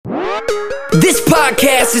This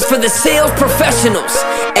podcast is for the sales professionals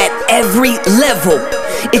at every level.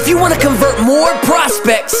 If you want to convert more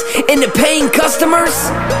prospects into paying customers,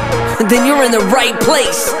 then you're in the right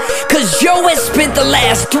place. Because Joe has spent the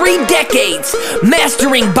last 3 decades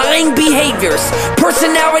mastering buying behaviors,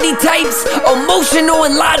 personality types, emotional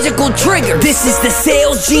and logical triggers. This is the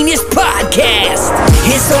Sales Genius Podcast.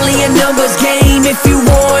 It's only a numbers game if you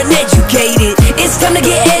want educated. It's time to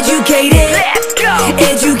get educated. Let's go!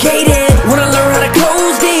 Educated. Wanna learn how to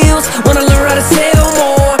close deals? Wanna learn how to sell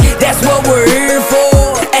more? That's what we're here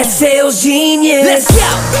for at Sales Genius. Let's go!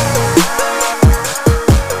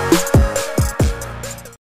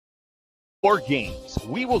 War Games.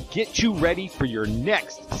 We will get you ready for your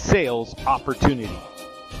next sales opportunity.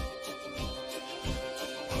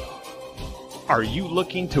 Are you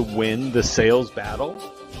looking to win the sales battle?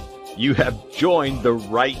 You have joined the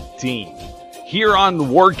right team. Here on the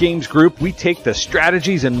War Games Group, we take the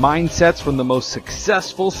strategies and mindsets from the most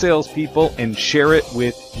successful salespeople and share it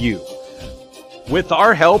with you. With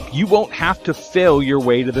our help, you won't have to fail your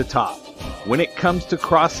way to the top. When it comes to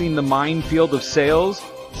crossing the minefield of sales,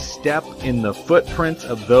 step in the footprints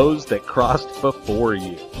of those that crossed before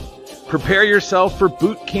you. Prepare yourself for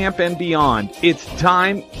boot camp and beyond. It's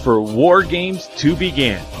time for War Games to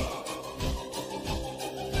begin.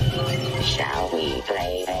 Shall we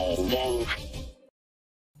play a game?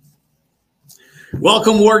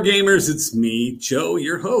 Welcome, War Gamers. It's me, Joe,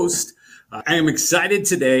 your host. I am excited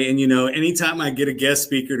today. And, anytime I get a guest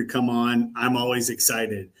speaker to come on, I'm always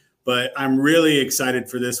excited. But I'm really excited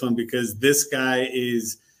for this one because this guy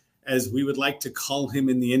is, as we would like to call him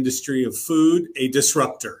in the industry of food, a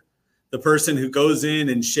disruptor. The person who goes in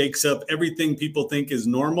and shakes up everything people think is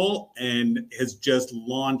normal and has just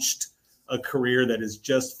launched a career that is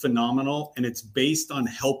just phenomenal. And it's based on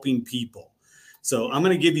helping people. So I'm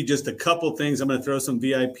going to give you just a couple things. I'm going to throw some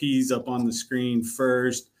VIPs up on the screen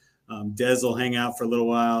first. Des will hang out for a little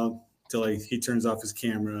while until he turns off his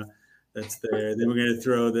camera. That's there. Then we're going to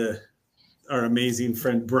throw our amazing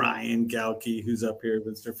friend Brian Galkey, who's up here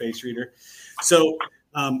with Mr. Face Reader. So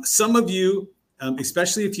some of you,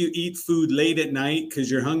 especially if you eat food late at night because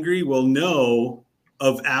you're hungry, will know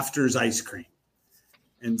of After's Ice Cream.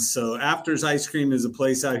 And so After's Ice Cream is a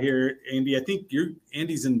place out here. Andy, I think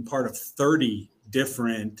Andy's in part of 30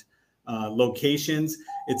 different locations.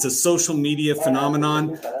 It's a social media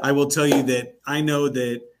phenomenon. I will tell you that I know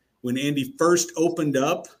that when Andy first opened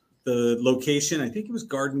up the location, I think it was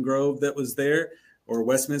Garden Grove that was there, or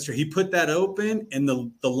Westminster. He put that open and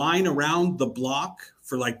the line around the block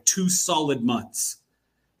for like 2 solid months.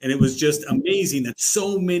 And it was just amazing that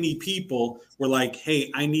so many people were like,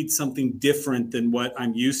 hey, I need something different than what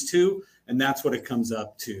I'm used to. And that's what it comes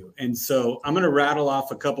up to. And so I'm going to rattle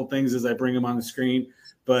off a couple things as I bring them on the screen.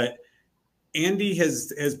 But Andy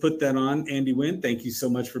has put that on. Andy Wynn, thank you so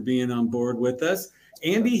much for being on board with us.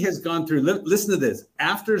 Andy has gone through, listen to this,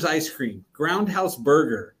 After's Ice Cream, Groundhouse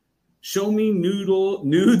Burger, Show Me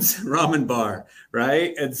Nudes Ramen Bar,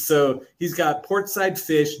 right? And so he's got Portside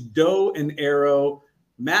Fish, Dough and Arrow,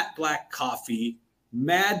 Matte Black Coffee,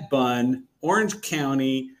 Mad Bun, Orange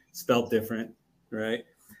County, spelled different, right?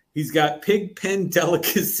 He's got Pig Pen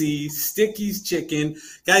Delicacy, Sticky's Chicken.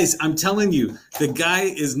 Guys, I'm telling you, the guy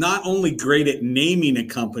is not only great at naming a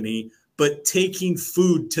company, but taking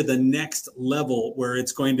food to the next level where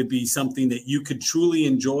it's going to be something that you could truly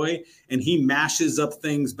enjoy. And he mashes up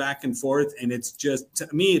things back and forth. And it's just,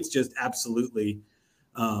 to me, it's just absolutely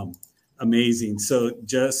amazing. So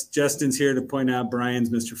Justin's here to point out Brian's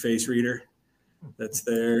Mr. Face Reader. That's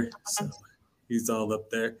there. So he's all up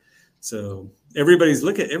there. So everybody's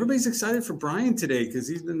excited for Brian today because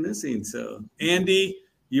he's been missing. So Andy,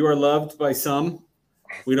 you are loved by some.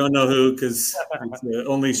 We don't know who because it's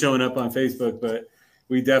only showing up on Facebook, but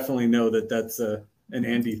we definitely know that that's an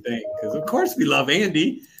Andy thing because, of course, we love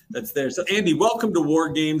Andy. That's there. So, Andy, welcome to War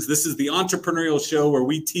Games. This is the entrepreneurial show where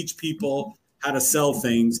we teach people how to sell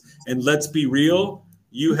things. And let's be real,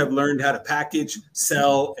 you have learned how to package,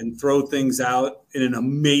 sell, and throw things out in an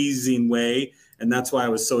amazing way. And that's why I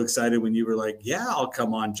was so excited when you were like, yeah, I'll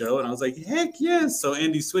come on, Joe. And I was like, heck yes. So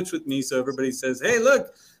Andy switched with me. So everybody says, hey,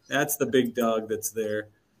 look, that's the big dog that's there.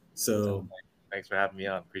 So thanks for having me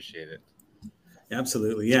on. Appreciate it.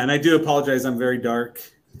 Absolutely. Yeah. And I do apologize. I'm very dark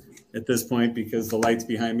at this point because the lights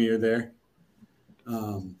behind me are there.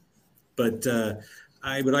 But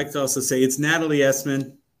I would like to also say it's Natalie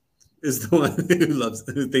Essman is the one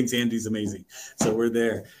who thinks Andy's amazing. So we're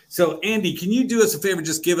there. So Andy, can you do us a favor?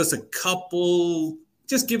 Just give us a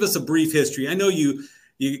brief history. I know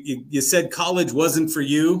you said college wasn't for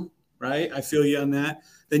you, right? I feel you on that.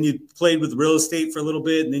 then you played with real estate for a little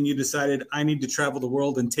bit, and then you decided I need to travel the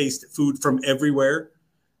world and taste food from everywhere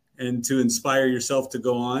and to inspire yourself to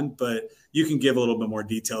go on. But you can give a little bit more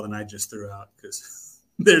detail than I just threw out because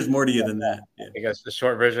there's more to you than that. Yeah. I guess the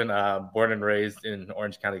short version, born and raised in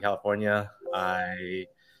Orange County, California. My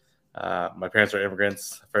parents are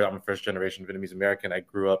immigrants. I'm a first generation Vietnamese American. I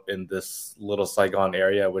grew up in this little Saigon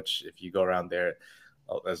area, which if you go around there,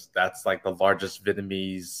 that's like the largest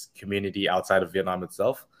Vietnamese community outside of Vietnam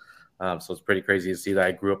itself. So it's pretty crazy to see that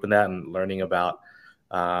I grew up in that and learning about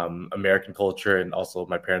American culture, and also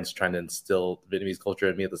my parents trying to instill Vietnamese culture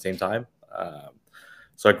in me at the same time.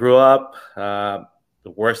 So I grew up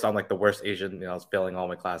the worst. I'm like the worst Asian. I was failing all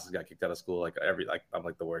my classes, got kicked out of school. I'm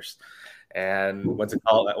like the worst. And went to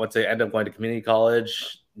college. Went to end up going to community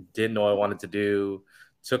college. Didn't know what I wanted to do.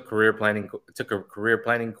 Took a career planning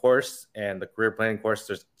course, and the career planning course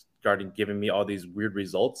just started giving me all these weird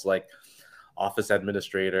results, like office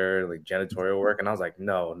administrator, like janitorial work, and I was like,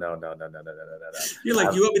 no. You're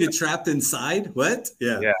like, you want me to trapped inside? What?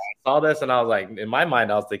 Yeah. I saw this, and I was like, in my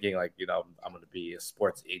mind, I was thinking like, I'm going to be a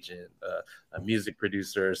sports agent, a music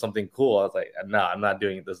producer, something cool. I was like, no, I'm not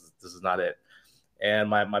doing it. This is not it. And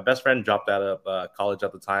my best friend dropped out of college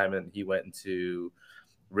at the time, and he went into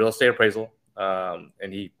real estate appraisal.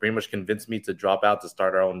 And he pretty much convinced me to drop out to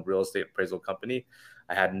start our own real estate appraisal company.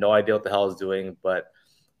 I had no idea what the hell I was doing, but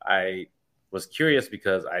I was curious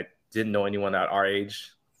because I didn't know anyone at our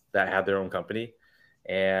age that had their own company.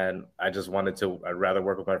 And I'd rather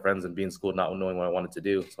work with my friends and be in school not knowing what I wanted to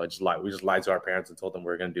do. So we just lied to our parents and told them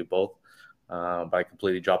we were going to do both. But I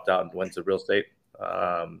completely dropped out and went to real estate.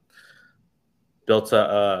 Built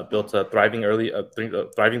a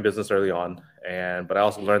thriving business early on, but I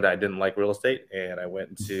also learned that I didn't like real estate, and I went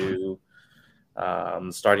into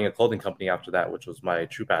starting a clothing company after that, which was my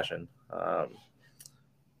true passion.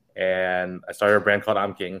 And I started a brand called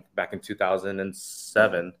I'm King back in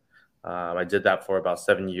 2007. I did that for about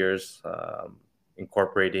 7 years,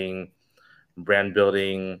 incorporating brand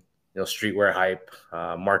building, streetwear hype,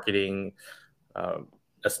 marketing,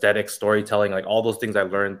 aesthetic, storytelling, like all those things I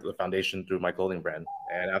learned the foundation through my clothing brand.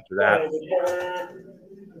 And after that,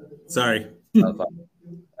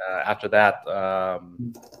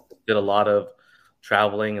 did a lot of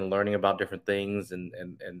traveling and learning about different things, and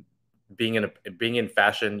being in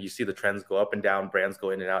fashion, you see the trends go up and down, brands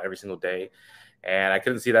go in and out every single day. And I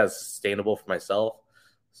couldn't see that as sustainable for myself.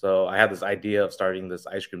 So I had this idea of starting this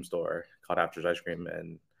ice cream store called After's Ice Cream.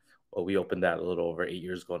 And we opened that a little over 8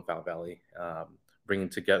 years ago in Fountain Valley,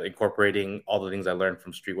 incorporating all the things I learned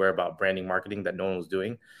from streetwear about branding, marketing that no one was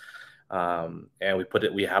doing. And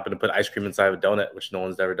we happened to put ice cream inside of a donut, which no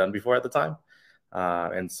one's ever done before at the time.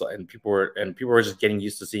 And people were just getting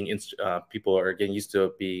used to seeing people are getting used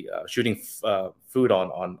to shooting food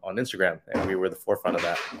on Instagram, and we were the forefront of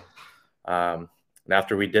that. And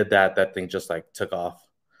after we did that, that thing just like took off.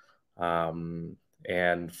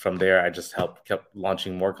 And from there, I just kept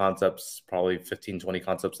launching more concepts, probably 15, 20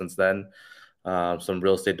 concepts since then. Some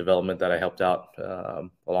real estate development that I helped out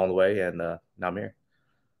along the way, and now I'm here.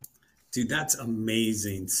 Dude, that's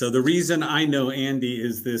amazing. So the reason I know Andy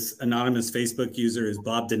is this anonymous Facebook user is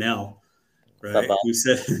Bob Donnell, right? Who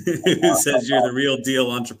says you're the real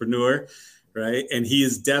deal entrepreneur, right? And he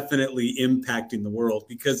is definitely impacting the world,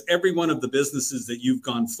 because every one of the businesses that you've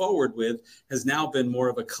gone forward with has now been more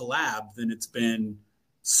of a collab than it's been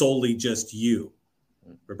solely just you,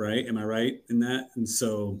 right? Am I right in that? And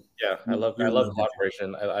so yeah, I love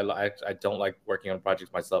collaboration. I don't like working on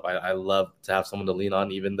projects myself. I love to have someone to lean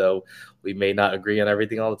on, even though we may not agree on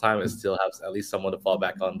everything all the time. I still have at least someone to fall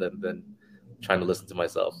back on than trying to listen to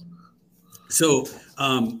myself. So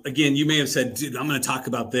again, you may have said, dude, I'm going to talk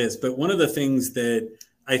about this, but one of the things that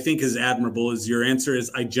I think is admirable is your answer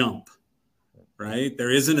is I jump, right?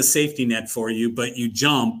 There isn't a safety net for you, but you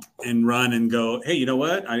jump and run and go, hey, you know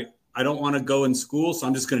what? I don't want to go in school, so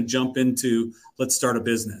I'm just going to jump into, let's start a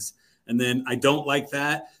business. And then I don't like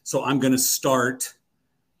that, so I'm going to start,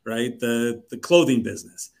 right, the clothing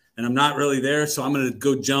business. And I'm not really there, so I'm going to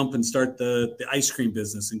go jump and start the ice cream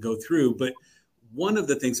business and go through. But one of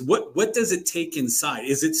the things, what does it take inside?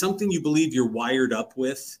 Is it something you believe you're wired up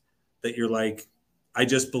with, that you're like, I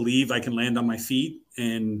just believe I can land on my feet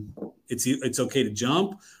and it's okay to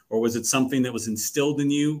jump? Or was it something that was instilled in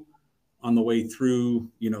you on the way through,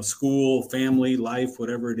 school, family, life,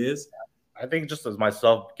 whatever it is? I think just as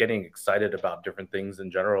myself getting excited about different things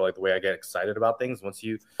in general, like the way I get excited about things, once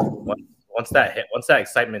that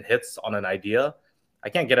excitement hits on an idea, I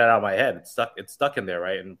can't get it out of my head. It's stuck in there,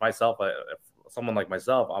 right? And myself, someone like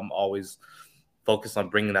myself, I'm always focus on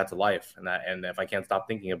bringing that to life. And if I can't stop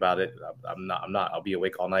thinking about it, I'll be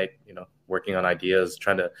awake all night, working on ideas,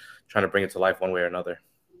 trying to bring it to life one way or another.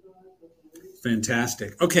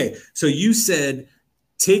 Fantastic. Okay. So you said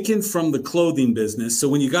taken from the clothing business. So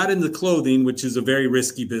when you got into clothing, which is a very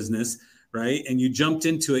risky business, right? And you jumped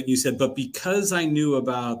into it and you said, but because I knew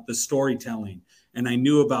about the storytelling and I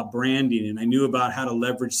knew about branding and I knew about how to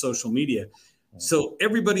leverage social media. So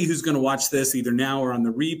everybody who's going to watch this either now or on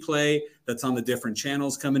the replay that's on the different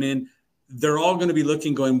channels coming in, they're all going to be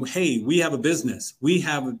looking, going, hey, we have a business. We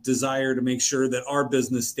have a desire to make sure that our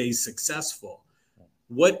business stays successful.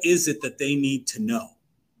 What is it that they need to know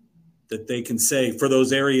that they can say for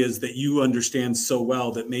those areas that you understand so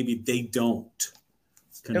well that maybe they don't?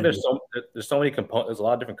 There's so many components. There's a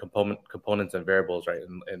lot of different components and variables, right?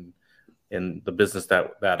 In the business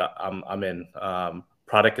that I'm in,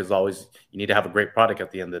 product is always, you need to have a great product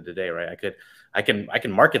at the end of the day, right? I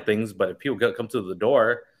can market things, but if people come to the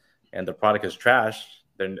door and the product is trash,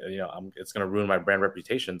 then it's going to ruin my brand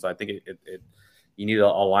reputation. So I think you need to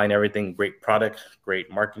align everything: great product,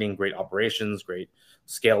 great marketing, great operations, great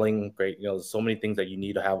scaling, great, so many things that you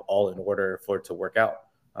need to have all in order for it to work out.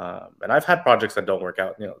 And I've had projects that don't work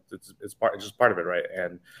out. It's just part of it, right?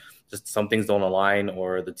 And just some things don't align,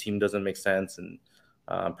 or the team doesn't make sense, and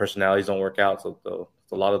personalities don't work out. So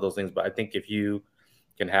a lot of those things. But I think if you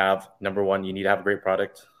can have, number one, you need to have a great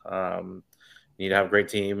product. You need to have a great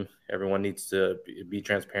team. Everyone needs to be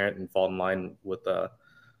transparent and fall in line with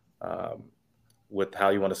how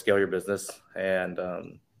you want to scale your business. And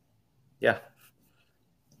yeah.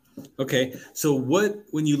 Okay. So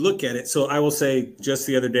when you look at it, so I will say just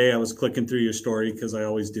the other day, I was clicking through your story because I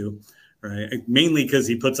always do, right? Mainly because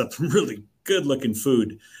he puts up some really good looking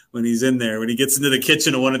food when he's in there. When he gets into the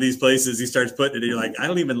kitchen of one of these places, he starts putting it, and you're like, I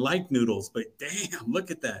don't even like noodles, but damn,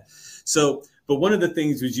 look at that. So, but one of the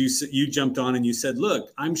things was you jumped on and you said,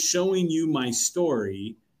 look, I'm showing you my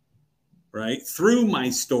story, right? Through my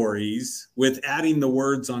stories with adding the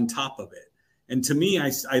words on top of it. And to me,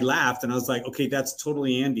 I laughed and I was like, okay, that's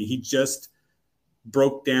totally Andy. He just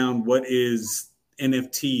broke down what is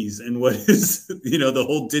NFTs and what is, the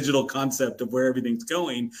whole digital concept of where everything's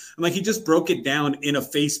going. I'm like, he just broke it down in a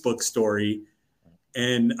Facebook story.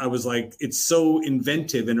 And I was like, it's so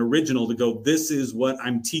inventive and original to go, this is what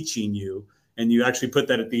I'm teaching you. And you actually put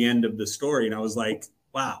that at the end of the story. And I was like,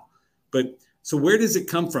 wow. But so where does it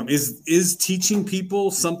come from? Is teaching people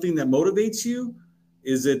something that motivates you?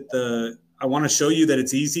 Is it I want to show you that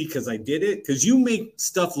it's easy because I did it? Because you make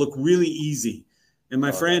stuff look really easy. And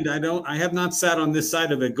my friend, I have not sat on this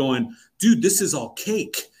side of it going, dude, this is all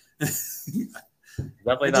cake.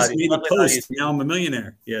 Definitely I just made a post. Now I'm a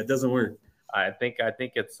millionaire. Yeah, it doesn't work. I think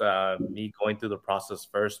it's me going through the process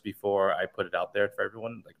first before I put it out there for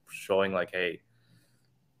everyone, like showing like, hey,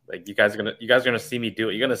 like you guys are gonna see me do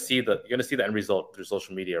it. You're gonna see the end result through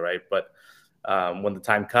social media, right? But when the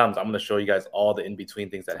time comes, I'm going to show you guys all the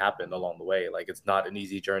in-between things that happen along the way. Like, it's not an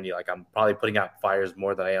easy journey. Like, I'm probably putting out fires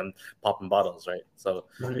more than I am popping bottles, right? So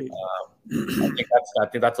right. I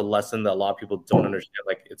think that's a lesson that a lot of people don't understand.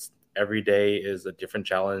 Like, it's every day is a different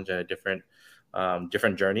challenge and a different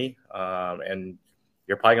journey. And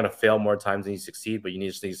you're probably going to fail more times than you succeed, but you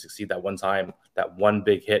need to succeed that one time. That one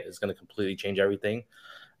big hit is going to completely change everything.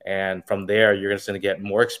 And from there, you're just going to get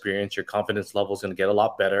more experience. Your confidence level is going to get a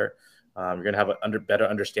lot better. You're going to have a better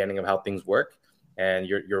understanding of how things work, and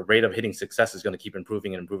your rate of hitting success is going to keep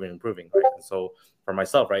improving and improving and improving. Right. And so for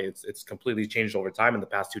myself, right, it's completely changed over time in the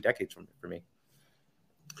past 2 decades for me.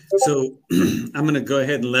 So I'm going to go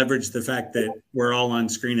ahead and leverage the fact that we're all on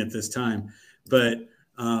screen at this time. But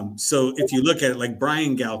so if you look at it like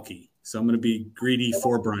Brian Galkey, so I'm going to be greedy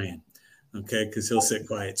for Brian, okay, because he'll sit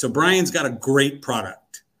quiet. So Brian's got a great product.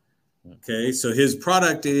 Okay, so his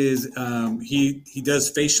product is he does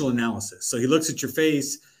facial analysis. So he looks at your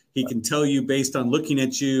face. He can tell you based on looking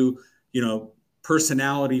at you,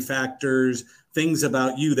 personality factors, things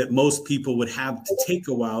about you that most people would have to take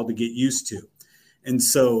a while to get used to. And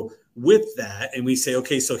so with that, and we say,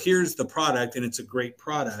 okay, so here's the product and it's a great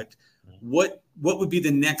product. What would be the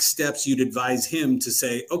next steps you'd advise him to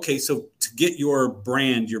say, okay, so to get your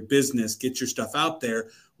brand, your business, get your stuff out there,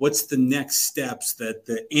 what's the next steps that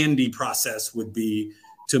the Andy process would be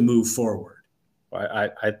to move forward?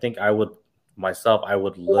 I think I would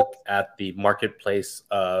look at the marketplace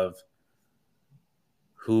of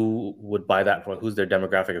who would buy that, who's their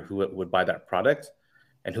demographic of who would buy that product,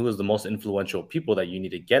 and who is the most influential people that you need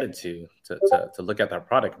to get into to look at that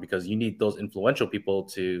product, because you need those influential people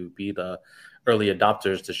to be the early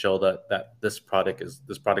adopters to show that this product is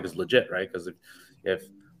legit, right? Because if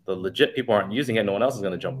the legit people aren't using it, no one else is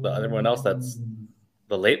going to jump. Everyone else that's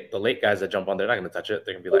the late guys that jump on, they're not going to touch it.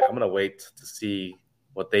 They're going to be like, I'm going to wait to see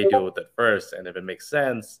what they do with it first, and if it makes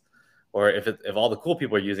sense, or if all the cool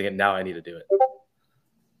people are using it, now I need to do it.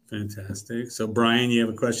 Fantastic. So Brian, you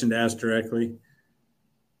have a question to ask directly?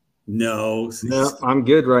 No, I'm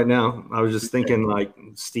good right now. I was just thinking like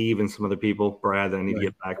Steve and some other people, Brad, that I need to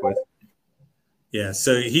get back with. Yeah,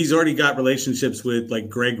 so he's already got relationships with like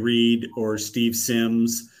Greg Reed or Steve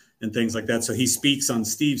Sims and things like that. So he speaks on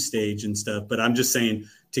Steve's stage and stuff. But I'm just saying,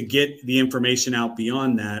 to get the information out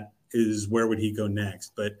beyond that is where would he go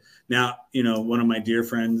next? But now, you know, one of my dear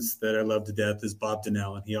friends that I love to death is Bob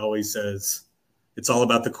Donnell, and he always says it's all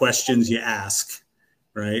about the questions you ask,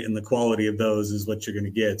 right? And the quality of those is what you're going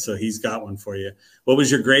to get. So he's got one for you. What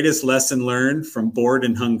was your greatest lesson learned from Bored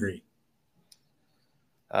and Hungry?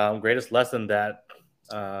 Greatest lesson that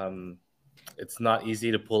it's not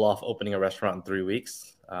easy to pull off opening a restaurant in 3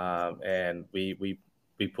 weeks. And we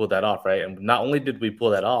pulled that off, right? And not only did we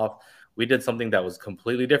pull that off, we did something that was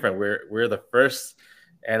completely different. We're the first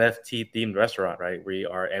NFT themed restaurant, right? We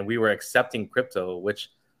were accepting crypto, which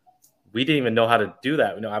we didn't even know how to do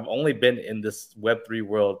that. You know, I've only been in this Web3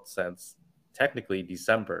 world since technically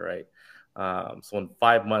December, right? So in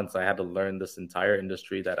 5 months, I had to learn this entire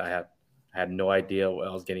industry that I had no idea what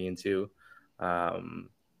I was getting into.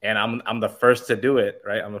 And I'm the first to do it,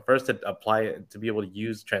 right? I'm the first to apply it, to be able to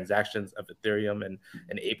use transactions of Ethereum and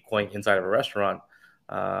ApeCoin inside of a restaurant.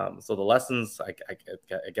 So the lessons,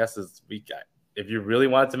 I guess, is if you really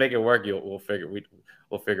wanted to make it work, we'll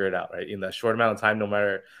figure it out, right? In that short amount of time, no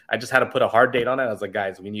matter. I just had to put a hard date on it. I was like,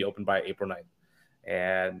 guys, we need to open by April 9th,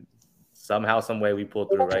 and somehow, some way, we pulled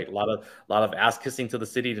through, right? A lot of ass kissing to the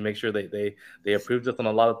city to make sure they approved us on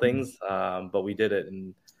a lot of things, but we did it.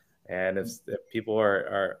 And if people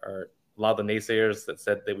are a lot of the naysayers that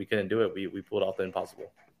said that we couldn't do it, we pulled off the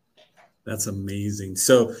impossible. That's amazing.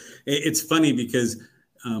 So it's funny because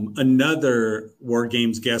another War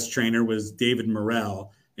Games guest trainer was David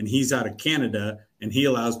Morrell, and he's out of Canada, and he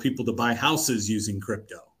allows people to buy houses using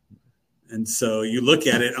crypto. And so you look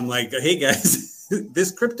at it, I'm like, hey guys,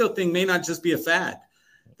 this crypto thing may not just be a fad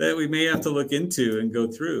that we may have to look into and go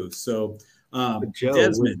through. So Joe,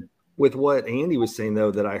 Desmond. With what Andy was saying,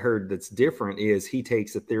 though, that I heard that's different is he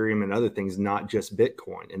takes Ethereum and other things, not just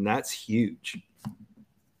Bitcoin. And that's huge.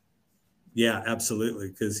 Yeah, absolutely.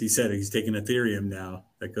 Because he said he's taking Ethereum now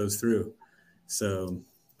that goes through. So,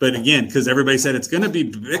 but again, because everybody said it's going to be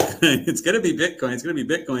Bitcoin, it's going to be Bitcoin, it's going to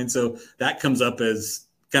be Bitcoin. So that comes up as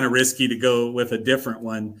kind of risky to go with a different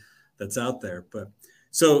one that's out there. But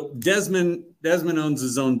so Desmond owns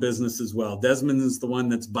his own business as well. Desmond is the one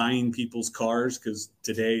that's buying people's cars, because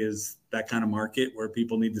today is that kind of market where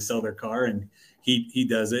people need to sell their car, and he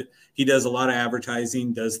does it. He does a lot of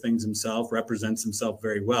advertising, does things himself, represents himself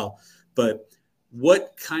very well. But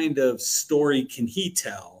what kind of story can he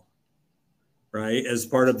tell, right, as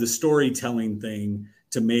part of the storytelling thing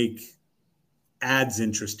to make ads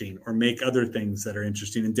interesting or make other things that are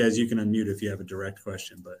interesting? And Des, you can unmute if you have a direct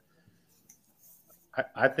question, but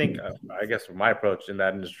I think, I guess my approach in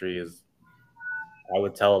that industry is I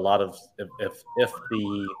would tell a lot of, if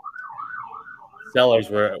the sellers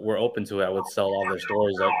were open to it, I would sell all their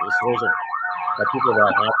stories, like the stories of people that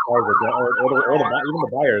have cars, or even the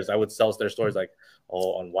buyers. I would sell their stories, like,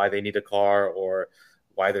 on why they need a car or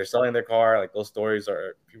why they're selling their car. Like, those stories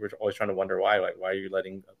are, people are always trying to wonder why. Like, why are you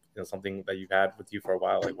letting something that you've had with you for a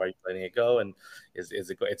while, like, why are you letting it go? And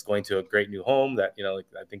it's going to a great new home that, like,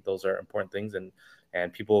 I think those are important things.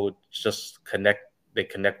 And people just connect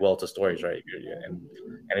well to stories, right?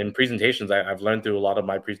 And in presentations, I've learned through a lot of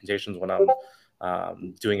my presentations when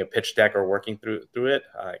I'm doing a pitch deck or working through it,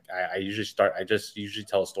 I usually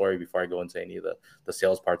tell a story before I go into any of the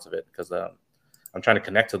sales parts of it, because I'm trying to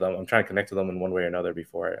connect to them. I'm trying to connect to them in one way or another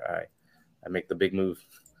before I make the big move.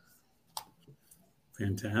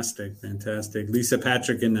 Fantastic. Lisa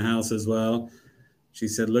Patrick in the house as well. She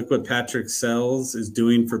said, look what Patrick Sells is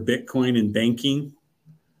doing for Bitcoin and banking.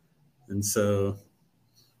 And so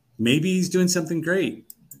maybe he's doing something great.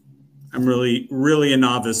 I'm really, really a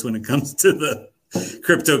novice when it comes to the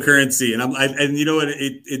cryptocurrency. And you know what?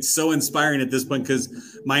 It's so inspiring at this point,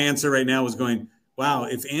 because my answer right now was going, wow,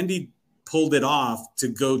 if Andy pulled it off to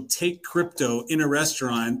go take crypto in a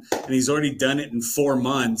restaurant and he's already done it in 4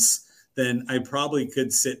 months, then I probably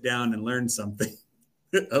could sit down and learn something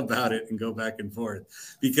about it and go back and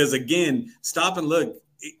forth. Because again, stop and look.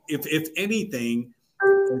 If anything,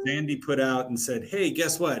 as Andy put out and said, hey,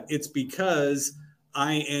 guess what? It's because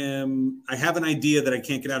I have an idea that I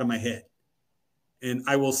can't get out of my head. And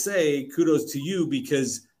I will say kudos to you,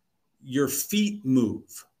 because your feet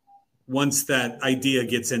move once that idea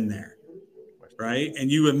gets in there, right? And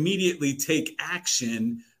you immediately take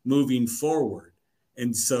action moving forward.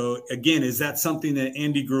 And so, again, is that something that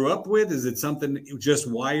Andy grew up with? Is it something just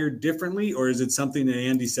wired differently? Or is it something that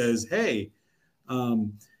Andy says, hey,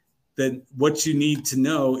 that what you need to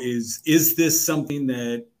know is this something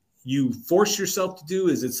that you force yourself to do?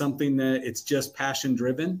 Is it something that it's just passion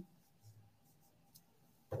driven?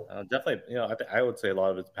 Definitely, you know, I would say a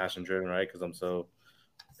lot of it's passion driven, right? Because I'm so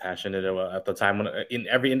passionate at the time when in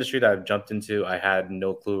every industry that I've jumped into, I had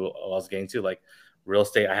no clue what I was getting to. Like real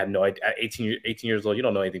estate, I had no idea. At 18 years old, you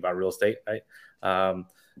don't know anything about real estate, right?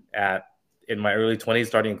 In my early 20s,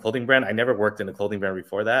 starting a clothing brand, I never worked in a clothing brand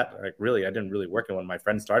before that. Like really, I didn't really work in one. My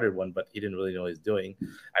friend started one, but he didn't really know what he was doing.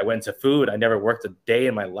 I went to food. I never worked a day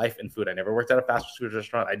in my life in food. I never worked at a fast food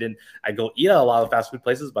restaurant. I go eat at a lot of fast food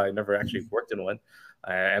places, but I never actually worked in one.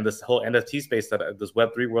 And this whole NFT space this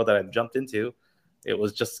Web3 world that I've jumped into, it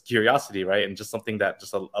was just curiosity, right? And just something that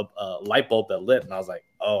just a light bulb that lit. And I was like,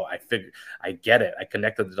 oh, I get it. I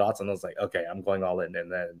connected the dots and I was like, okay, I'm going all in.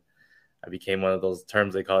 And then I became one of those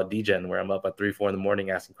terms they call it degen, where I'm up at 3, 4 in the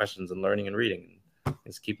morning asking questions and learning and reading, and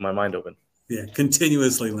just keep my mind open. Yeah,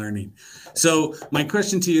 continuously learning. So my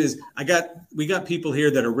question to you is, we got people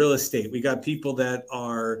here that are real estate. We got people that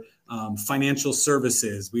are financial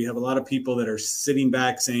services. We have a lot of people that are sitting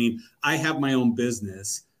back saying, I have my own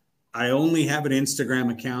business. I only have an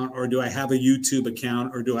Instagram account, or do I have a YouTube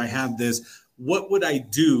account, or do I have this? What would I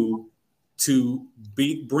do to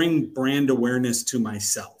bring brand awareness to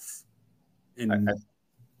myself? And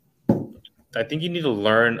I think you need to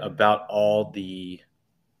learn about all the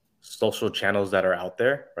social channels that are out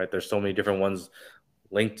there, right? There's so many different ones: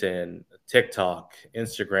 LinkedIn, TikTok,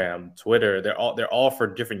 Instagram, Twitter. They're all for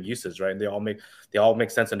different uses, right? And they all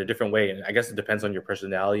make sense in a different way. And I guess it depends on your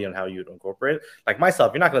personality and how you incorporate it. Like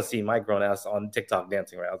myself, you're not going to see my grown ass on TikTok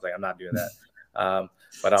dancing, right? I was like, I'm not doing that.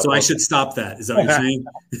 But so I should stop that. Is that what you're saying?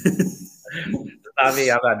 Not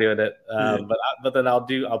me. I'm not doing it. But then I'll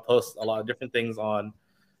post a lot of different things on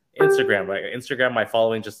Instagram, right? Instagram, my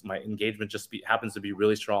engagement happens to be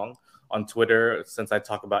really strong. On Twitter, since I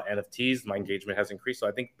talk about NFTs, my engagement has increased. So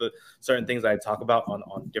I think the certain things I talk about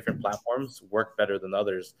on different platforms work better than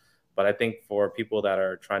others. But I think for people that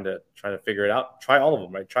are trying to figure it out, try all of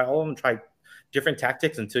them, right? Try different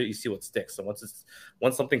tactics until you see what sticks. So once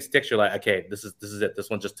something sticks, you're like, okay, this is it. This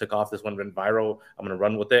one just took off. This one went viral. I'm gonna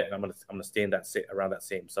run with it, and I'm gonna stay in around that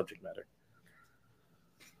same subject matter.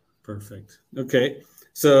 Perfect. Okay.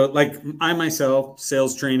 So like I myself,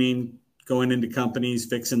 sales training, going into companies,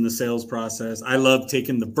 fixing the sales process. I love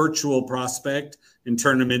taking the virtual prospect and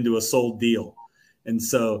turn them into a sold deal. And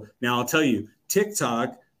so now I'll tell you,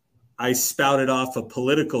 TikTok, I spouted off a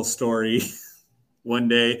political story one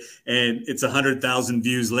day and it's 100,000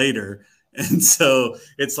 views later. And so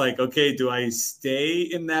it's like, okay, do I stay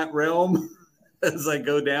in that realm as I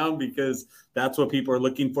go down because that's what people are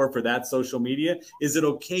looking for that social media? Is it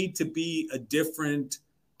okay to be a different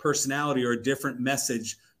personality or a different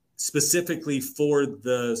message specifically for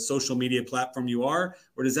the social media platform you are,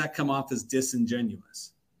 or does that come off as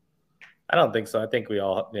disingenuous? I don't think so. I think we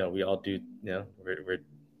all do, we have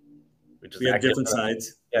different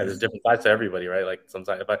sides. Yeah, there's different sides to everybody, right? Like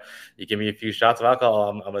sometimes if you give me a few shots of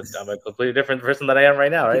alcohol, I'm a completely different person than I am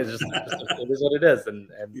right now, right? It's just it is what it is.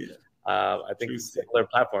 And yeah. I think similar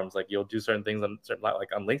platforms, like you'll do certain things on certain, like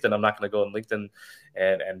on LinkedIn. I'm not going to go on LinkedIn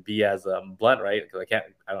and be as blunt, right? Because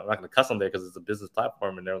I'm not going to cuss on there because it's a business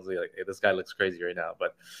platform, and everyone's like, "Hey, this guy looks crazy right now."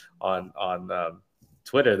 But on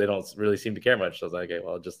Twitter, they don't really seem to care much. So I was like, "Okay,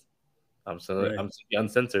 well, I'm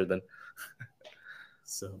uncensored then."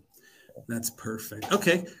 So that's perfect.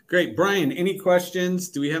 Okay, great, Brian. Any questions?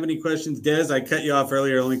 Do we have any questions? Des, I cut you off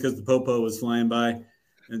earlier only because the popo was flying by.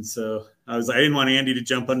 And so I didn't want Andy to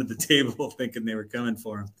jump under the table thinking they were coming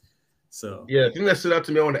for him. So yeah, I think that stood out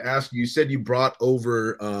to me. I want to ask you. You said you brought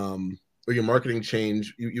over or your marketing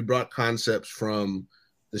change. You brought concepts from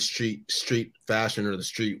the street fashion or the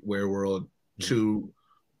streetwear world to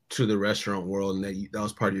the restaurant world, and that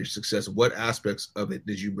was part of your success. What aspects of it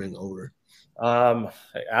did you bring over?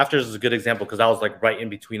 Afters is a good example because I was like right in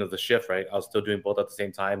between of the shift, right? I was still doing both at the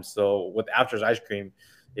same time. So with Afters ice cream,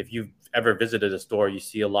 if you've ever visited a store, you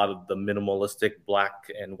see a lot of the minimalistic black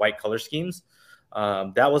and white color schemes.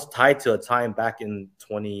 That was tied to a time back in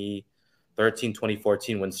 2013,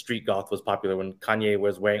 2014 when street goth was popular, when Kanye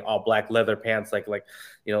was wearing all black leather pants, like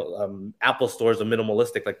Apple stores are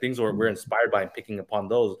minimalistic, like things we're inspired by and picking upon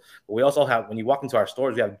those. But we also have, when you walk into our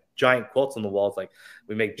stores, we have giant quotes on the walls. Like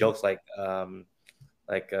we make jokes like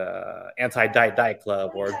anti-diet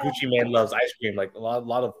club or Gucci man loves ice cream, like a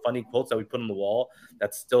lot of funny quotes that we put on the wall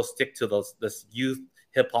that still stick to this youth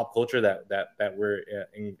hip hop culture that we're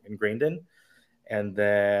ingrained in. and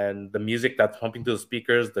then the music that's pumping through the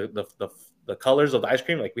speakers, the colors of the ice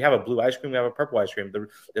cream. Like we have a blue ice cream, we have a purple ice cream.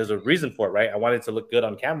 There's a reason for it, right? I wanted it to look good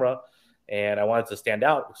on camera, and I wanted to stand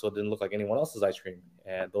out so it didn't look like anyone else's ice cream.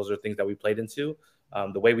 And those are things that we played into.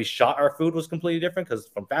 The way we shot our food was completely different, because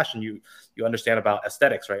from fashion, you understand about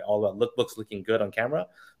aesthetics, right? All about looks looking good on camera.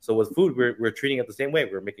 So with food, we're treating it the same way.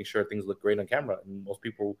 We're making sure things look great on camera. And most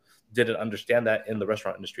people didn't understand that in the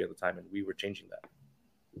restaurant industry at the time, and we were changing that.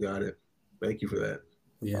 Got it. Thank you for that.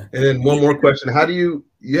 Yeah. And then one more question: how do you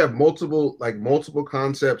have multiple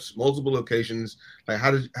concepts, multiple locations? Like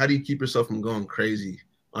how do you keep yourself from going crazy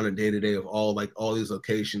on a day-to-day of all these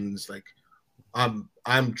locations? Like I'm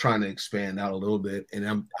trying to expand out a little bit,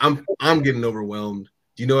 and I'm getting overwhelmed.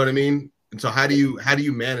 Do you know what I mean? And so how do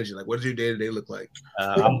you manage it? Like, what does your day-to-day look like?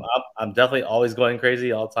 I'm definitely always going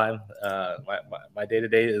crazy all the time. My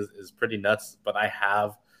day-to-day is pretty nuts, but I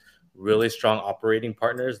have really strong operating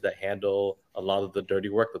partners that handle a lot of the dirty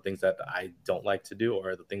work, the things that I don't like to do,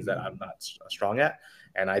 or the things that I'm not strong at.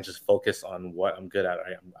 And I just focus on what I'm good at.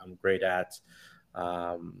 I'm great at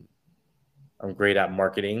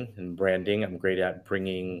marketing and branding. I'm great at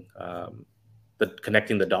bringing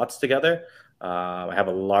connecting the dots together. I have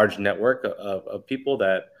a large network of people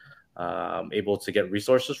that I'm able to get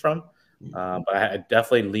resources from. But I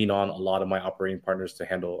definitely lean on a lot of my operating partners to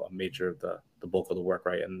handle a major of the bulk of the work,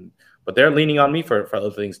 right? But they're leaning on me for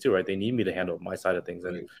other things too, right? They need me to handle my side of things,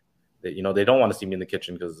 and they don't want to see me in the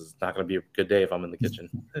kitchen, because it's not going to be a good day if I'm in the kitchen.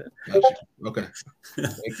 Okay.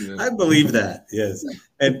 Thank you, I believe that. Yes.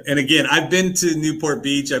 And again, I've been to Newport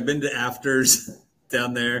Beach. I've been to Afters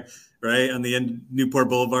down there, right on the end Newport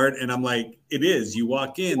Boulevard. And I'm like, it is. You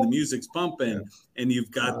walk in, the music's pumping, and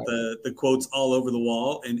you've got the quotes all over the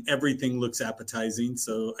wall, and everything looks appetizing.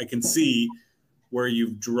 So I can see where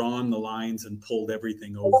you've drawn the lines and pulled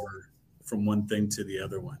everything over from one thing to the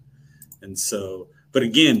other one. And so, but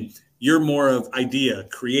again, you're more of idea,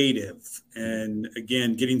 creative. And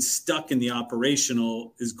again, getting stuck in the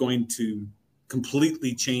operational is going to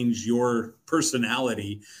completely change your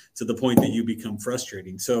personality to the point that you become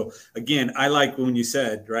frustrating. So again, I like when you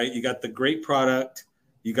said, right, you got the great product,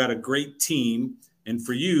 you got a great team. And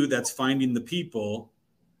for you, that's finding the people,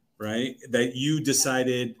 right, that you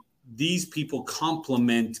decided these people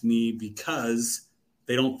complement me because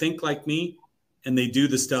they don't think like me, and they do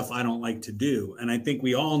the stuff I don't like to do. And I think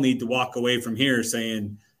we all need to walk away from here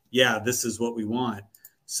saying, yeah, this is what we want.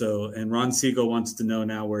 So, and Ron Siegel wants to know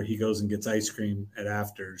now where he goes and gets ice cream at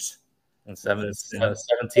Afters. And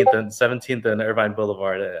 17th and Irvine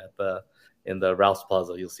Boulevard in the Ralph's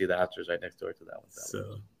Plaza. You'll see the Afters right next door to that one.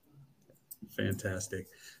 So fantastic.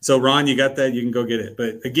 So Ron, you got that? You can go get it.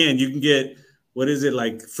 But again, you can get, what is it,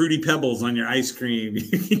 like Fruity Pebbles on your ice cream?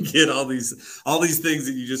 You can get all these things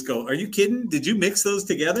that you just go, are you kidding? Did you mix those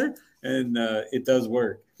together? And it does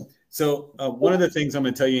work. So one of the things I'm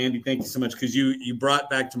going to tell you, Andy, thank you so much, because you brought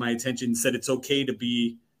back to my attention and said it's okay to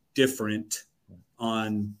be different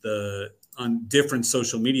on different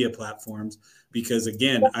social media platforms, because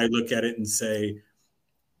again, I look at it and say,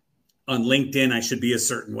 on LinkedIn, I should be a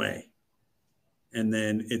certain way. And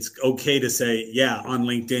then it's okay to say, yeah, on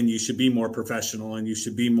LinkedIn, you should be more professional and you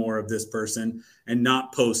should be more of this person, and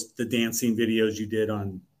not post the dancing videos you did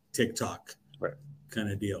on TikTok, right,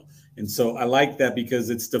 kind of deal. And so I like that, because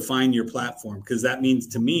it's define your platform, because that means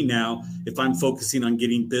to me now, if I'm focusing on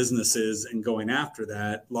getting businesses and going after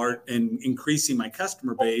that and increasing my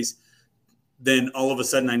customer base, then all of a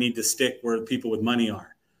sudden I need to stick where people with money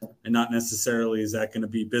are, and not necessarily is that going to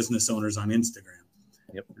be business owners on Instagram.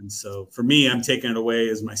 Yep. And so for me, I'm taking it away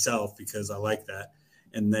as myself, because I like that.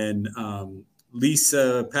 And then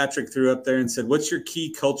Lisa Patrick threw up there and said, what's your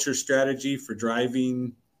key culture strategy for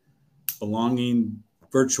driving belonging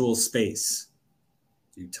virtual space?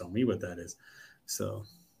 You tell me what that is. So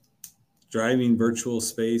driving virtual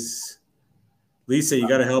space. Lisa, you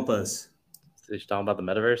got to help us. So you're talking about the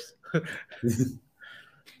metaverse?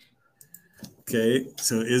 Okay.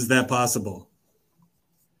 So is that possible?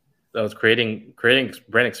 So it's creating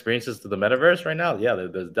brand experiences to the metaverse right now. Yeah,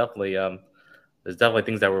 there's definitely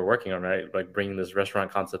things that we're working on, right? Like bringing this restaurant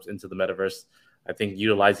concepts into the metaverse. I think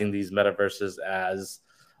utilizing these metaverses as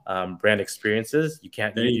brand experiences.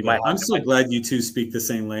 I'm so glad you two speak the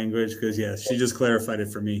same language, because yeah, she just clarified it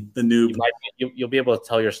for me. The noob. You'll be able to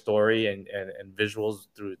tell your story and visuals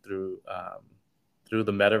through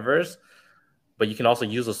the metaverse. But you can also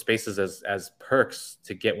use those spaces as perks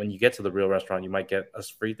to get, when you get to the real restaurant, you might get a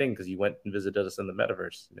free thing because you went and visited us in the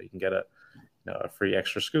metaverse. You can get a free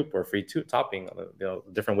extra scoop or a free topping.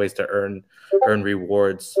 Different ways to earn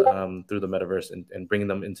rewards through the metaverse and bringing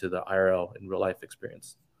them into the IRL in real life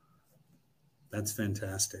experience. That's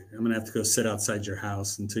fantastic. I'm gonna have to go sit outside your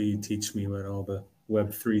house until you teach me what all the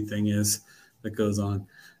Web3 thing is that goes on.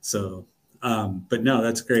 So, but no,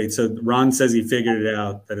 that's great. So Ron says he figured it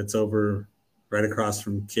out, that it's over right across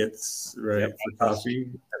from Kit's, right, for coffee.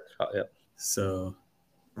 Yep. So,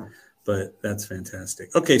 but that's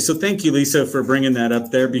fantastic. Okay, so thank you, Lisa, for bringing that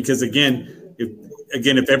up there, because again,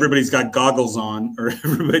 if everybody's got goggles on, or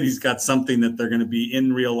everybody's got something that they're going to be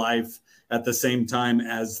in real life at the same time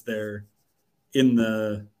as they're in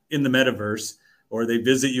the metaverse, or they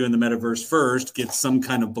visit you in the metaverse first, get some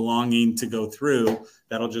kind of belonging to go through,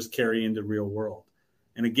 that'll just carry into real world.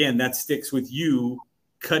 And again, that sticks with you,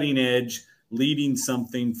 cutting edge, leading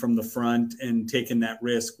something from the front and taking that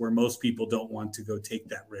risk where most people don't want to go take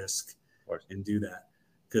that risk and do that.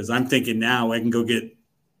 Because I'm thinking now I can go get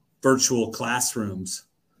virtual classrooms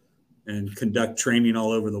and conduct training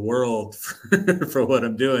all over the world for what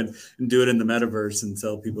I'm doing, and do it in the metaverse and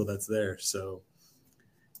tell people that's there. So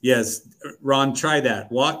yes, Ron, try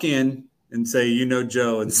that. Walk in and say, you know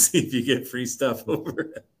Joe, and see if you get free stuff over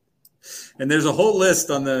it. And there's a whole list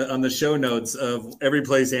on the show notes of every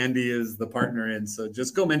place Andy is the partner in. So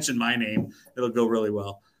just go mention my name. It'll go really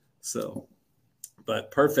well. So, but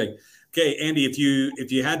perfect. Okay, Andy, if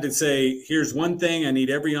you had to say, here's one thing I need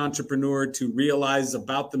every entrepreneur to realize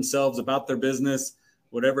about themselves, about their business,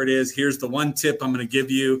 whatever it is, here's the one tip I'm going to give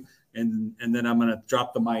you, and then I'm going to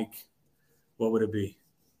drop the mic. What would it be?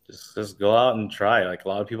 Just go out and try. Like, a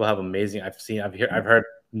lot of people have amazing. I've heard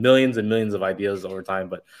millions and millions of ideas over time,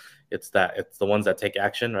 but it's the ones that take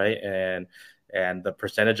action, right? And the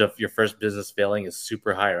percentage of your first business failing is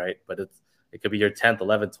super high, right? But it could be your 10th,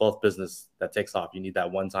 11th, 12th business that takes off. You need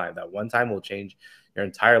that one time. That one time will change your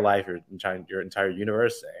entire life, your entire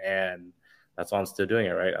universe. And that's why I'm still doing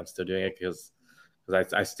it, right? I'm still doing it because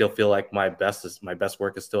I still feel like my best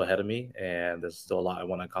work is still ahead of me, and there's still a lot I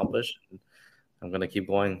want to accomplish. And I'm going to keep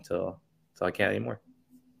going till I can't anymore.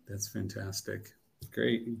 That's fantastic.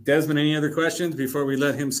 Great. Desmond, any other questions before we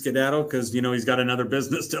let him skedaddle? Because, he's got another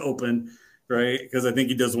business to open, right? Because I think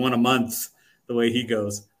he does one a month the way he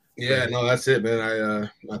goes. Yeah, no, that's it, man.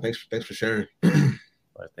 Thanks for sharing. Fantastic.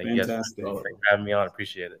 Thanks for having me on.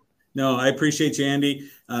 Appreciate it. No, I appreciate you,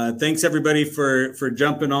 Andy. Thanks everybody for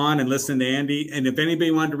jumping on and listening to Andy. And if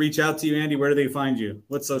anybody wanted to reach out to you, Andy, where do they find you?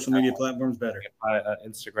 What social media platforms better?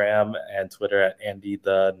 Instagram and Twitter at Andy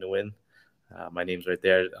the Nguyen. My name's right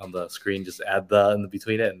there on the screen. Just add the in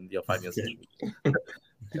between it, and you'll find me on social media.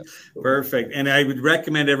 Perfect. And I would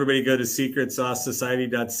recommend everybody go to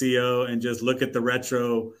secretsaucesociety.co and just look at the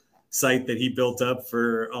retro site that he built up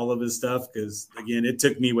for all of his stuff. Because again, it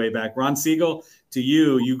took me way back. Ron Siegel, to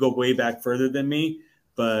you go way back further than me,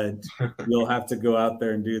 but you'll have to go out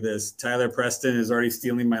there and do this. Tyler Preston is already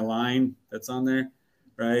stealing my line that's on there,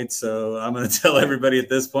 right? So I'm going to tell everybody at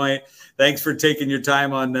this point, thanks for taking your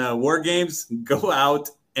time on War Games. Go out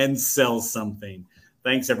and sell something.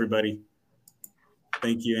 Thanks, everybody.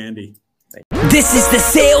 Thank you, Andy. This is the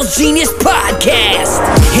Sales Genius Podcast.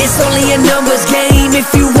 It's only a numbers game if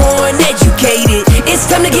you want educated. It's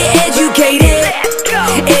time to get educated. Let's go.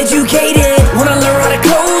 Educated. Wanna learn how to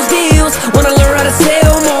close deals. Wanna learn how to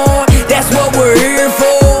sell more. That's what we're here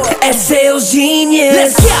for at Sales Genius.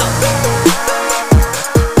 Let's go.